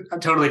answer was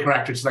totally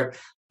correct, which is like,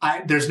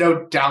 there's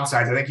no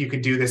downsides. I think you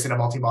can do this in a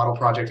multi-model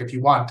project if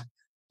you want.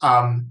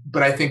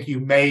 But I think you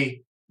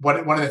may, one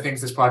of the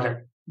things this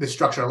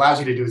structure allows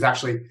you to do is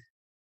actually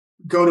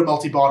go to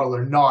multi-model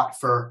or not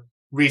for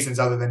reasons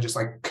other than just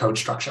like code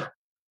structure.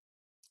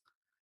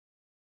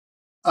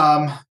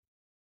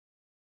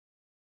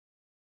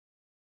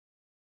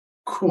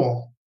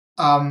 Cool.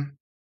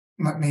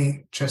 Let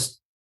me just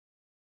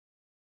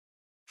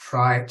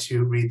try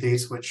to read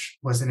these, which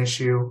was an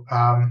issue.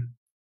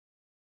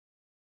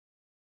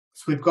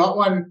 we've got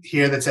one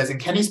here that says in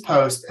Kenny's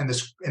post and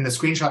in the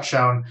screenshot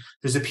shown,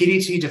 there's a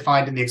PDT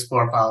defined in the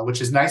Explorer file,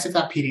 which is nice if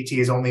that PDT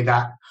is only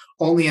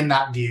in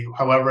that view.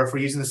 However, if we're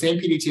using the same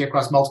PDT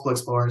across multiple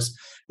Explorers,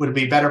 would it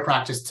be better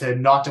practice to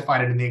not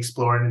define it in the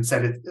Explorer and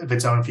instead of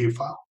its own view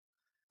file?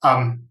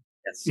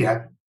 Yes.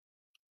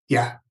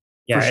 Yeah,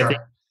 for sure.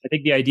 I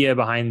think the idea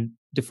behind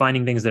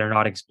defining things that are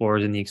not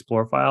explorers in the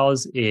Explorer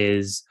files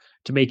is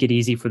to make it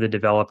easy for the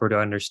developer to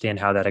understand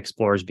how that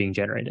Explorer is being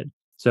generated.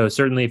 So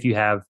certainly if you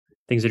have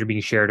things that are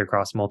being shared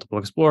across multiple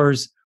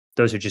Explorers,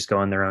 those are just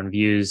go in their own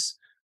views.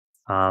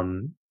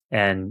 And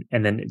then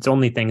it's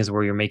only things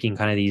where you're making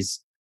kind of these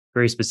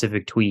very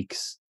specific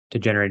tweaks to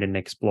generate an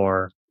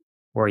Explorer,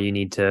 where you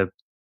need to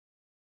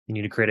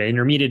create an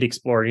intermediate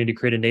Explorer, you need to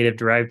create a native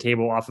derived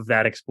table off of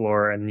that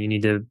Explorer, and you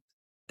need to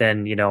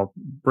then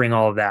bring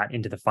all of that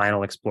into the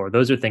final Explorer.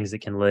 Those are things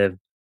that can live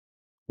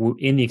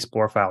in the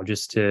Explorer file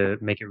just to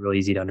make it really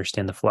easy to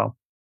understand the flow.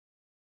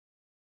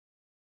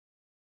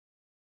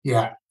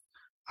 Yeah.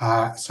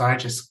 So I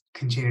just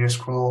continue to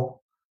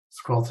scroll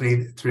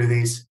through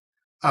these.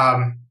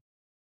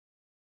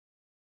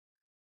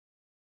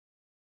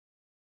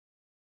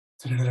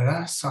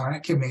 Sorry,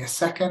 give me a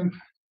second.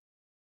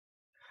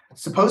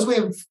 Suppose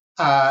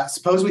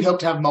we hope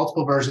to have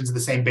multiple versions of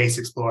the same base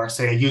Explorer,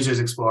 say a user's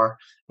Explorer,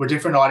 where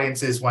different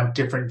audiences want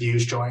different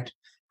views joined.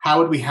 How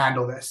would we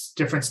handle this?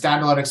 Different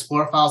standalone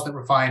Explorer files that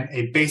refine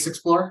a base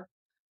Explorer?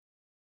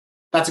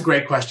 That's a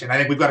great question. I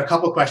think we've got a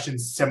couple of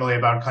questions similarly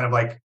about kind of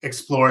like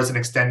Explorers and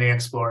extending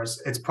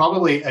Explorers. It's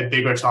probably a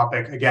bigger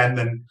topic, again,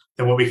 than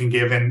what we can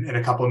give in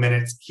a couple of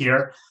minutes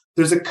here.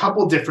 There's a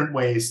couple different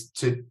ways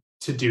to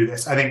do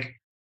this. I think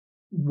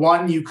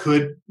one, you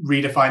could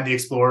redefine the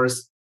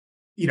Explorers,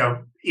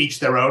 each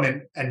their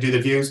own and do the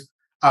views.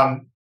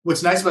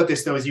 What's nice about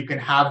this, though, is you can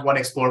have one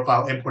Explorer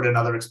file import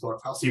another Explorer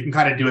file. So you can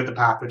kind of do it the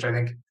path, which I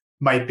think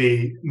might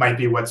be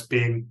what's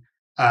being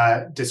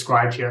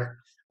described here.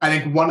 I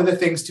think one of the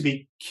things to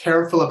be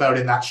careful about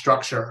in that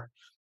structure,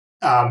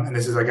 and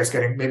this is, I guess,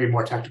 getting maybe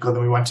more technical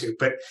than we want to,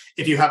 but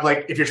if you're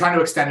trying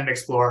to extend an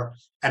Explorer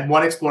and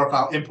one Explorer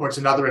file imports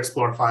another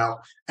Explorer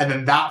file, and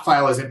then that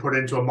file is imported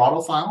into a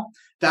model file,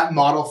 that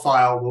model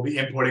file will be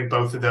importing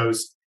both of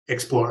those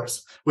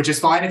Explorers, which is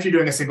fine if you're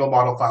doing a single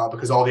model file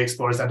because all the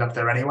Explorers end up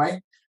there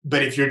anyway.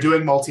 But if you're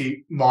doing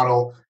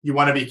multi-model, you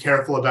want to be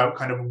careful about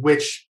kind of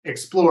which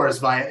Explorers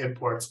via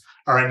imports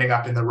are ending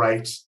up in the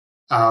right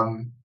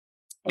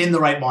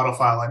model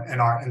file and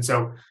aren't. And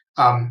so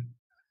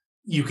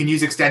you can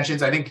use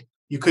extensions. I think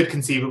you could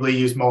conceivably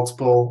use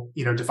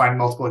define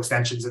multiple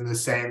extensions in the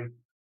same,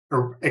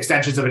 or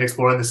extensions of an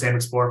Explorer in the same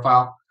Explorer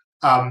file.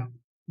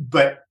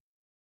 But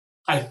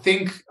I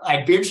think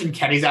I'd be interested in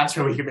Kenny's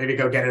answer. We could maybe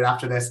go get it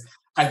after this.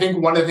 I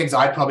think one of the things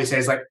I'd probably say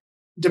is, like,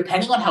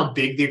 depending on how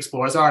big the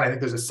Explorers are, and I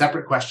think there's a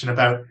separate question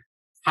about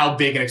how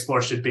big an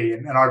Explorer should be.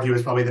 And our view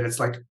is probably that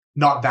it's like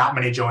not that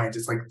many joins.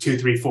 It's like 2,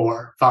 3,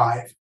 4,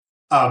 5.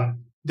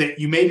 That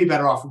you may be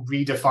better off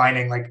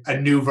redefining like a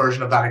new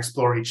version of that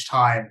Explorer each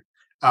time.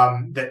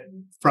 That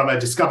from a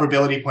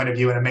discoverability point of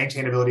view and a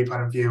maintainability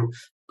point of view,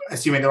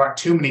 assuming there aren't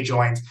too many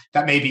joins,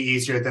 that may be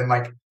easier than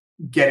like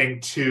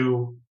getting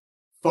too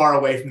far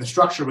away from the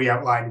structure we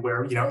outlined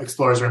where,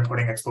 Explorers are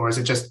importing Explorers.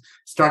 It just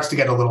starts to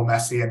get a little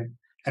messy,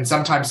 and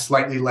sometimes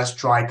slightly less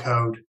dry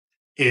code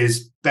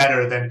is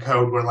better than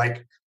code where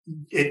like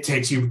it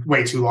takes you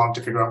way too long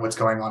to figure out what's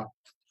going on.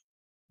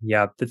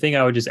 Yeah. The thing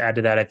I would just add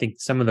to that, I think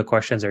some of the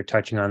questions are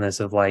touching on this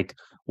of like,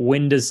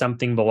 when does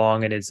something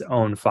belong in its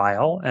own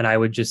file? And I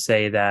would just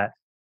say that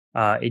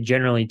it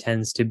generally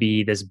tends to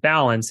be this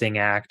balancing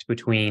act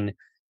between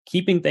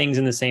keeping things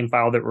in the same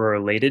file that were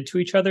related to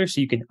each other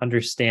so you can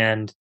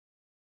understand,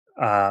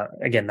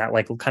 again, that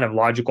like kind of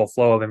logical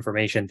flow of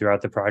information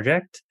throughout the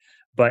project,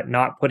 but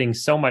not putting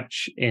so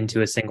much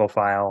into a single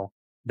file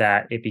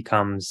that it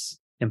becomes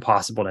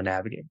impossible to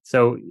navigate.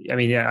 So, I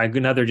mean,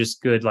 another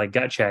just good like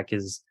gut check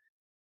is,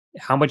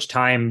 how much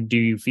time do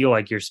you feel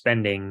like you're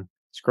spending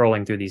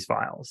scrolling through these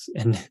files?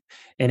 And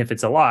if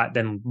it's a lot,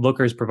 then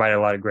Lookers provide a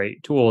lot of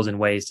great tools and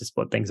ways to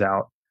split things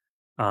out.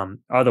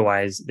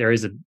 Otherwise, there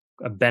is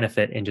a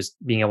benefit in just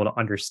being able to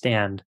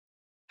understand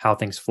how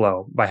things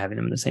flow by having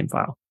them in the same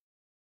file.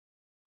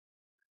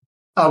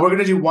 We're going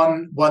to do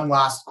one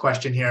last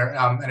question here,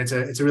 and it's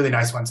a really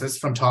nice one. So this is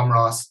from Tom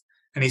Ross,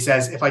 and he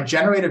says, if I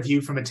generate a view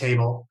from a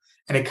table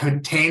and it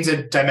contains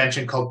a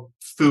dimension called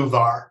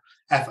foovar,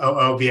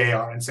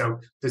 FOOVAR. And so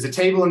there's a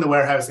table in the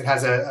warehouse. It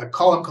has a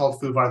column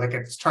called foovar that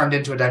gets turned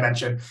into a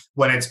dimension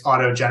when it's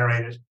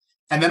auto-generated.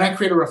 And then I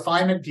create a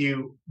refinement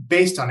view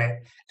based on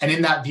it. And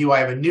in that view, I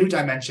have a new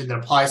dimension that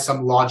applies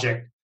some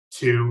logic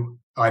to,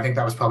 I think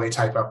that was probably a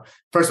typo.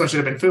 First one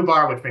should have been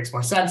foovar, which makes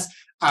more sense.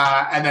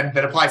 And then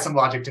that applies some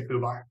logic to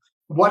foovar.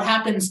 What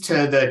happens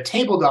to the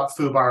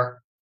table.foovar?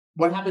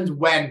 What happens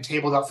when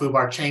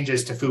table.foovar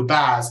changes to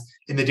foobaz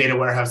in the data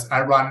warehouse? And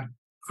I run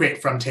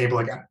create from table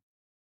again.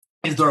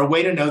 Is there a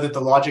way to know that the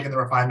logic in the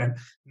refinement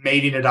may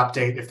need an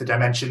update if the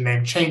dimension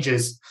name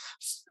changes?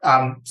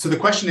 So the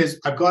question is,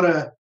 I've got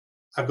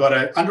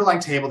an underlying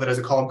table that has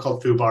a column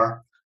called foobar.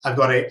 I've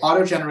got an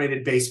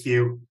auto-generated base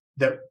view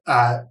that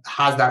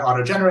has that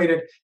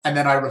auto-generated, and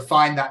then I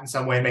refine that in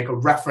some way and make a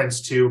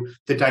reference to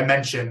the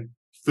dimension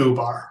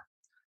foobar.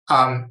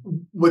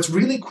 What's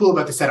really cool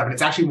about the setup, and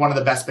it's actually one of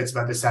the best bits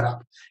about the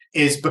setup,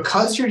 is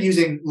because you're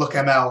using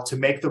LookML to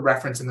make the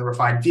reference in the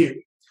refined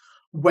view,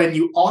 when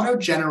you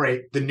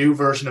auto-generate the new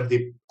version of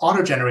the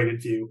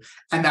auto-generated view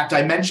and that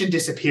dimension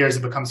disappears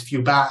and becomes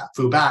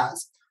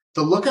fooBAS,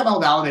 the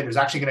LookML validator is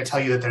actually going to tell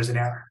you that there's an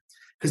error.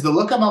 Because the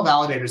LookML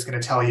validator is going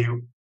to tell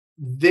you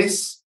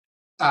this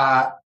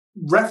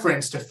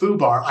reference to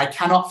foobar, I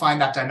cannot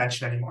find that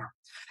dimension anymore.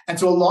 And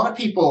so a lot of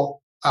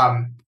people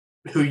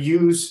who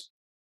use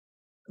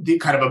the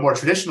kind of a more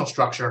traditional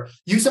structure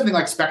use something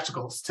like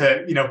spectacles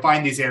to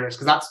find these errors,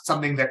 because that's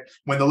something that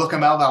when the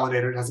LookML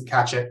validator doesn't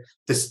catch it,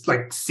 this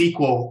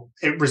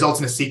it results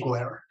in a SQL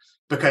error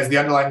because the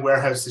underlying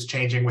warehouse is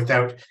changing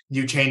without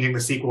you changing the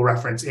SQL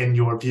reference in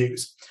your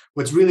views.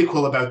 What's really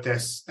cool about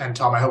this, and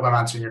Tom, I hope I'm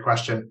answering your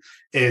question,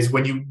 is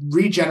when you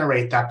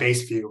regenerate that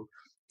base view,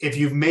 if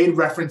you've made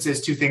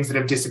references to things that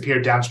have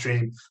disappeared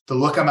downstream, the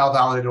LookML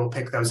validator will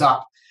pick those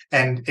up.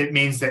 And it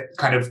means that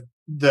kind of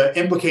the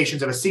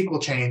implications of a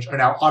SQL change are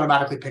now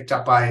automatically picked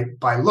up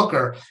by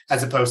Looker,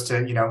 as opposed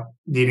to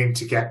needing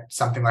to get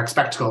something like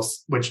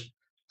spectacles, which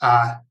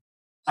I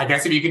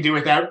guess if you can do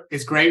without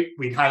is great.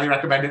 We'd highly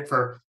recommend it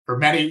for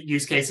many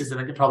use cases,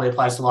 and it probably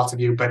applies to lots of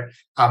you. But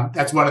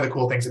that's one of the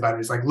cool things about it,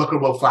 is like Looker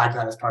will flag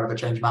that as part of the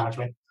change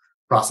management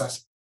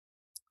process.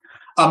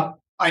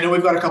 I know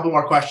we've got a couple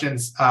more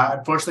questions.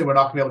 Unfortunately, we're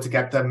not going to be able to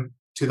get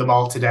to them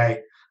all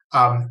today.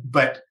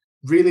 But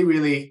really,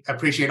 really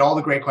appreciate all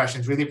the great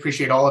questions. Really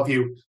appreciate all of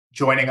you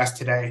joining us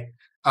today.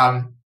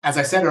 As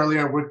I said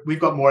earlier, we've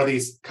got more of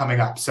these coming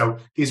up. So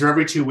these are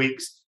every 2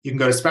 weeks. You can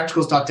go to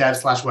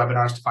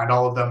spectacles.dev/webinars to find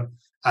all of them.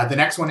 The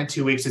next one in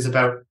 2 weeks is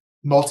about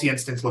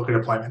multi-instance Looker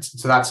deployments.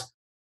 So that's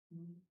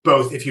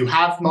both if you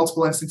have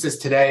multiple instances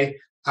today,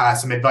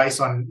 some advice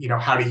on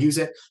how to use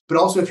it, but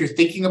also if you're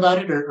thinking about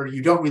it or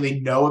you don't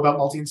really know about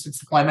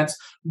multi-instance deployments,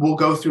 we'll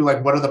go through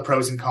what are the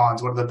pros and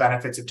cons, what are the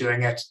benefits of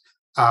doing it,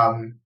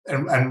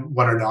 and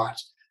what are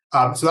not.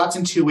 So that's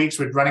in 2 weeks.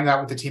 We're running that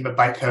with the team at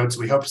Bytecode,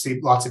 so we hope to see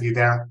lots of you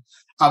there.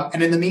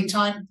 And in the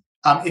meantime,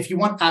 if you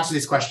want to answer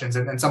these questions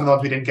and some of the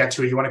ones we didn't get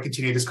to, or you want to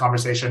continue this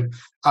conversation,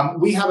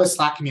 we have a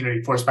Slack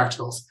community for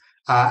Spectacles.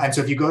 And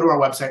so if you go to our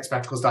website,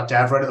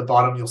 spectacles.dev, right at the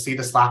bottom, you'll see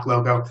the Slack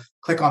logo.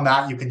 Click on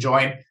that, you can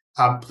join.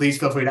 Please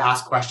feel free to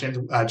ask questions.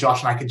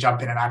 Josh and I can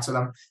jump in and answer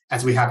them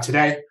as we have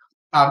today.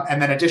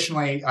 And then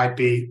additionally, I'd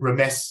be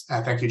remiss,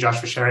 thank you, Josh,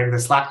 for sharing the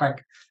Slack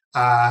link.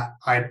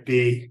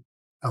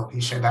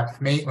 He shared that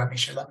with me. Let me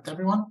share that with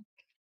everyone.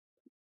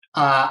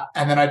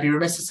 And then I'd be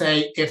remiss to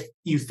say, if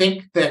you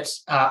think that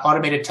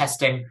automated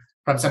testing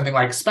from something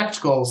like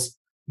Spectacles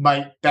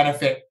might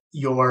benefit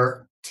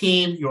your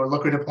team, your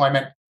Looker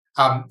deployment,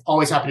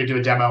 always happy to do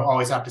a demo,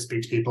 always happy to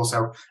speak to people.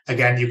 So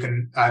again, you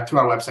can, through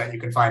our website, you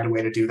can find a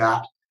way to do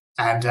that.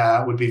 And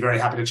would be very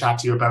happy to chat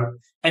to you about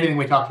anything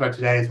we talked about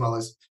today, as well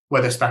as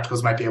whether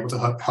Spectacles might be able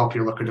to help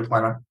your Looker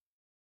deployment.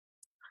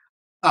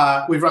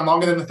 We've run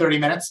longer than the 30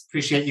 minutes.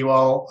 Appreciate you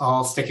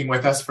all sticking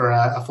with us for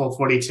a full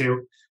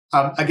 42.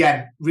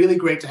 Again, really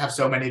great to have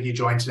so many of you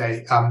join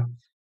today.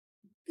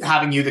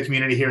 Having you, the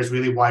community here, is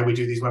really why we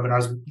do these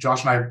webinars.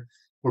 Josh and I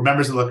were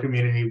members of the Looker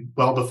community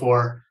well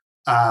before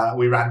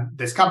we ran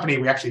this company.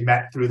 We actually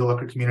met through the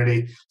Looker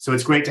community. So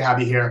it's great to have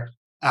you here.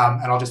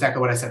 And I'll just echo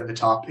what I said at the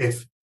top.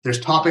 If there's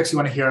topics you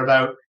want to hear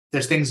about,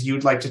 there's things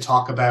you'd like to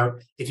talk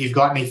about, if you've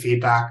got any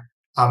feedback,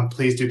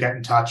 please do get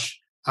in touch.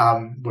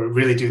 We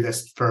really do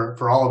this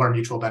for all of our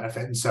mutual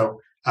benefit. And so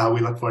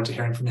we look forward to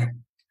hearing from you.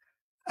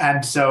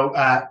 And so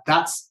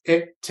that's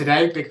it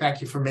today. Big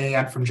thank you from me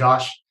and from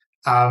Josh.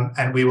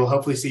 And we will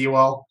hopefully see you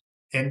all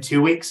in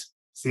 2 weeks.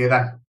 See you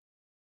then.